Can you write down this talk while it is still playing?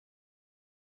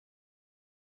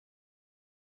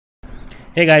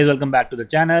Hey guys, welcome back to the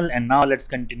channel, and now let's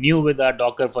continue with our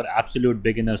Docker for Absolute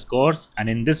Beginners course. And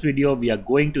in this video we are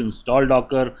going to install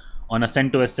Docker on a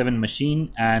CentOS 7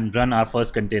 machine and run our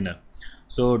first container.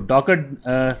 So Docker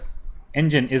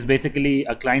engine is basically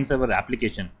a client server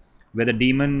application where the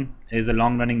daemon is a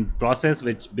long running process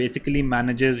which basically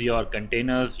manages your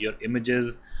containers, your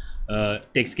images,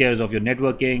 takes care of your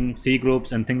networking,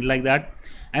 cgroups and things like that.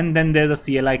 And then there's a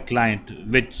CLI client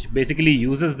which basically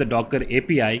uses the Docker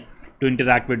API to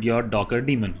interact with your Docker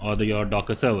daemon or your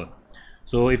Docker server.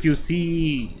 So if you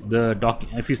see on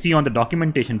the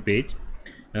documentation page,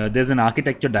 there's an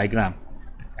architecture diagram.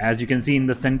 As you can see in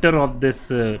the center of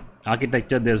this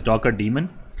architecture, there's Docker daemon,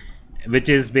 which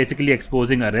is basically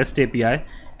exposing a REST API,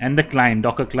 and the client,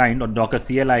 Docker client or Docker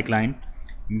CLI client,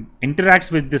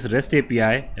 interacts with this REST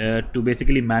API to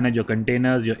basically manage your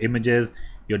containers, your images,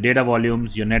 your data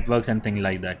volumes, your networks and things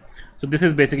like that. So this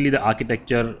is basically the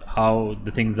architecture, how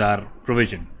the things are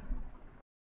provisioned.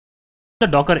 The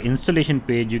Docker installation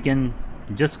page, you can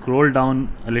just scroll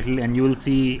down a little and you will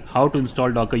see how to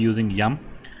install Docker using yum,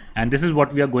 and this is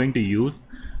what we are going to use.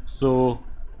 So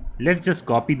let's just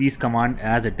copy these commands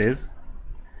as it is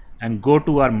and go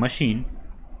to our machine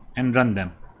and run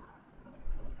them.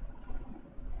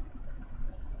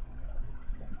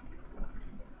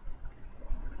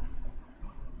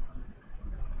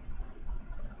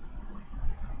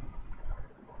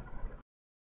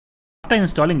 After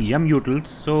installing yum utils,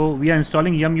 so we are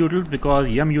installing yum utils because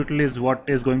yum util is what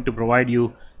is going to provide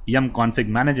you yum config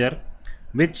manager,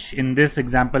 which in this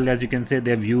example, as you can say,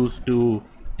 they've used to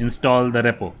install the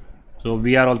repo. So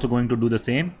we are also going to do the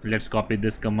same. Let's copy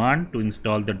this command to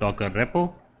install the Docker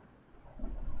repo.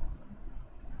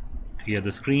 Clear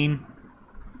the screen.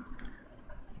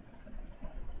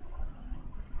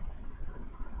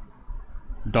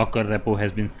 Docker repo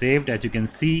has been saved, as you can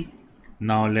see.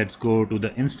 Now let's go to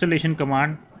the installation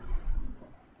command,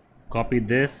 copy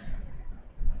this,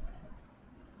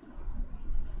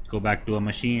 go back to a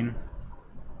machine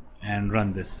and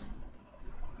run this.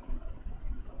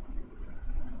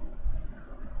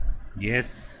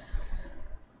 Yes.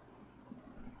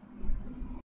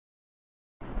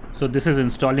 So this is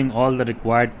installing all the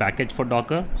required package for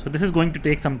Docker. So this is going to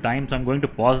take some time, so I'm going to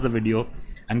pause the video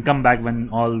and come back when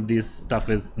all this stuff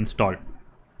is installed.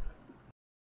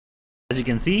 As you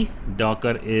can see,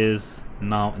 Docker is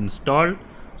now installed.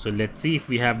 So let's see if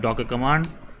we have Docker command,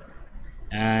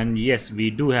 and yes, we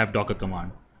do have Docker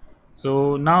command.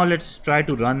 So now let's try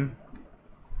to run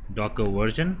Docker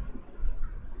version,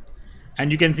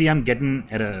 and you can see I'm getting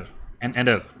an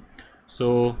error.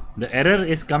 So the error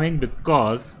is coming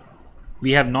because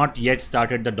we have not yet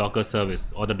started the Docker service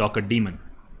or the Docker daemon.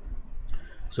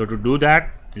 So to do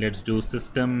that, let's do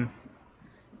systemctl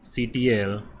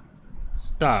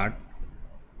start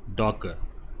Docker,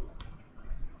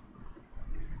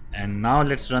 and now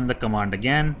let's run the command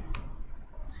again,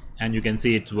 and you can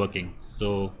see it's working.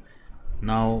 So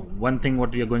now one thing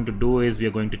what we are going to do is we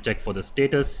are going to check for the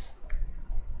status,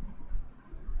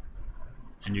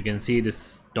 and you can see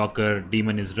this Docker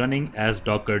daemon is running as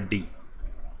DockerD.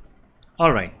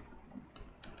 Alright,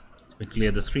 we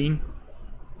clear the screen.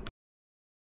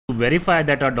 To verify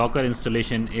that our Docker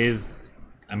installation is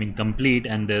complete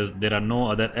and there are no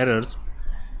other errors,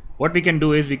 what we can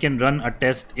do is we can run a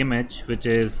test image, which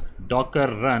is docker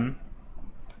run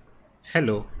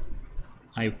hello-world,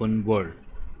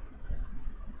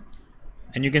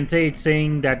 and you can say it's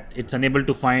saying that it's unable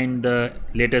to find the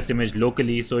latest image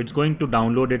locally, so it's going to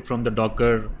download it from the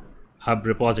Docker hub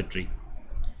repository,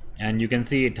 and you can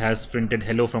see it has printed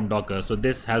hello from Docker. So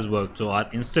this has worked, so our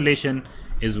installation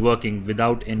is working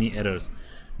without any errors.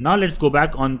 Now let's go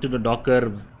back onto the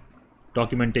Docker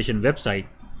documentation website,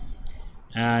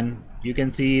 and you can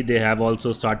see they have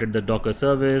also started the Docker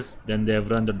service, then they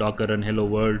have run the docker run hello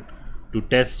world to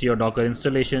test your Docker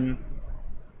installation.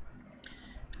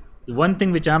 One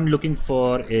thing which I'm looking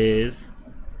for is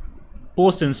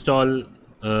post install,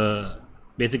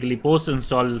 basically post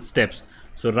install steps.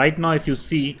 So right now if you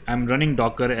see, I'm running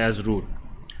Docker as root,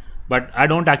 but I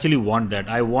don't actually want that.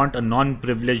 I want a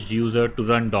non-privileged user to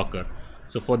run Docker.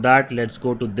 So for that, let's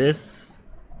go to this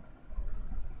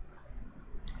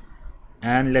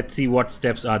and let's see what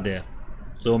steps are there.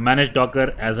 So manage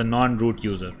Docker as a non-root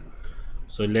user.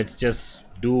 So let's just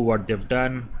do what they've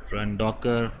done, run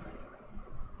Docker.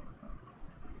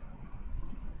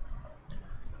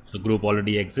 So group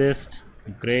already exists,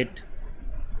 great.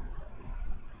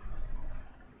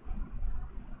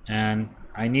 And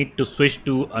I need to switch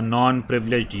to a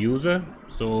non-privileged user.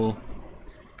 So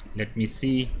let me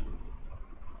see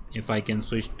if I can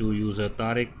switch to user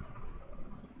Tariq.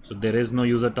 So there is no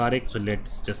user Tariq, so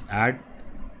let's just add.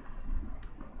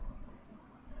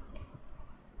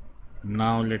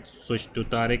 Now let's switch to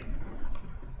Tariq.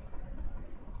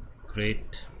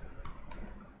 Great.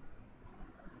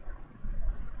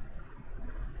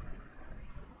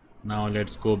 Now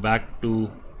let's go back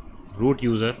to root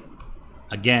user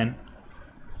again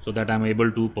so that I'm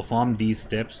able to perform these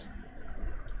steps.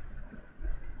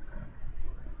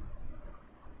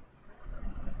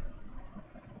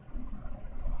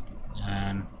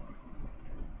 And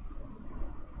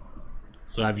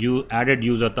so I've added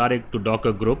user Tariq to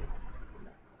Docker group.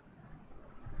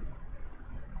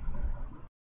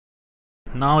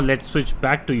 Now let's switch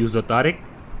back to user Tariq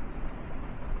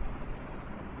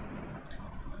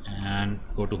and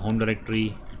go to home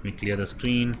directory. Let me clear the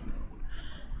screen.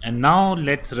 And now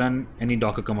let's run any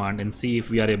Docker command and see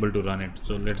if we are able to run it.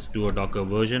 So let's do a Docker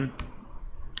version.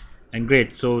 And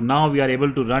great. So now we are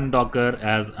able to run Docker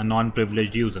as a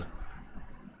non-privileged user.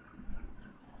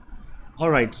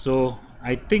 Alright, so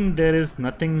I think there is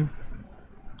nothing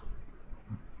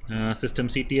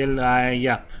systemctl.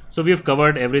 Yeah, so we've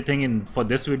covered everything for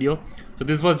this video. So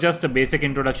this was just a basic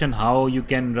introduction how you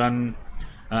can run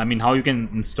how you can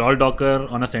install Docker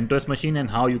on a CentOS machine and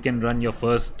how you can run your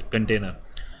first container.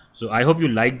 So I hope you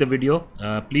liked the video.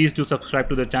 Please do subscribe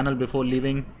to the channel before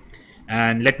leaving,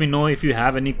 and let me know if you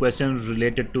have any questions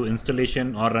related to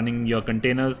installation or running your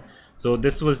containers. So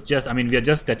this was just, we are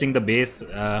just touching the base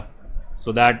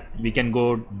so that we can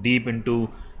go deep into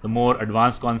the more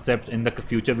advanced concepts in the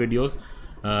future videos.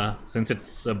 Since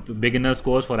it's a beginner's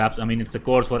course for it's a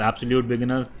course for absolute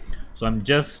beginners, so I'm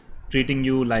just treating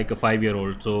you like a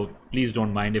 5-year-old. So please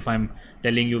don't mind if I'm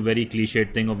telling you very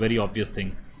cliched thing or very obvious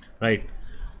thing, right?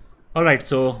 Alright,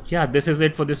 so yeah, this is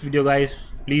it for this video, guys.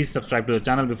 Please subscribe to the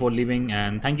channel before leaving,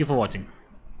 and thank you for watching.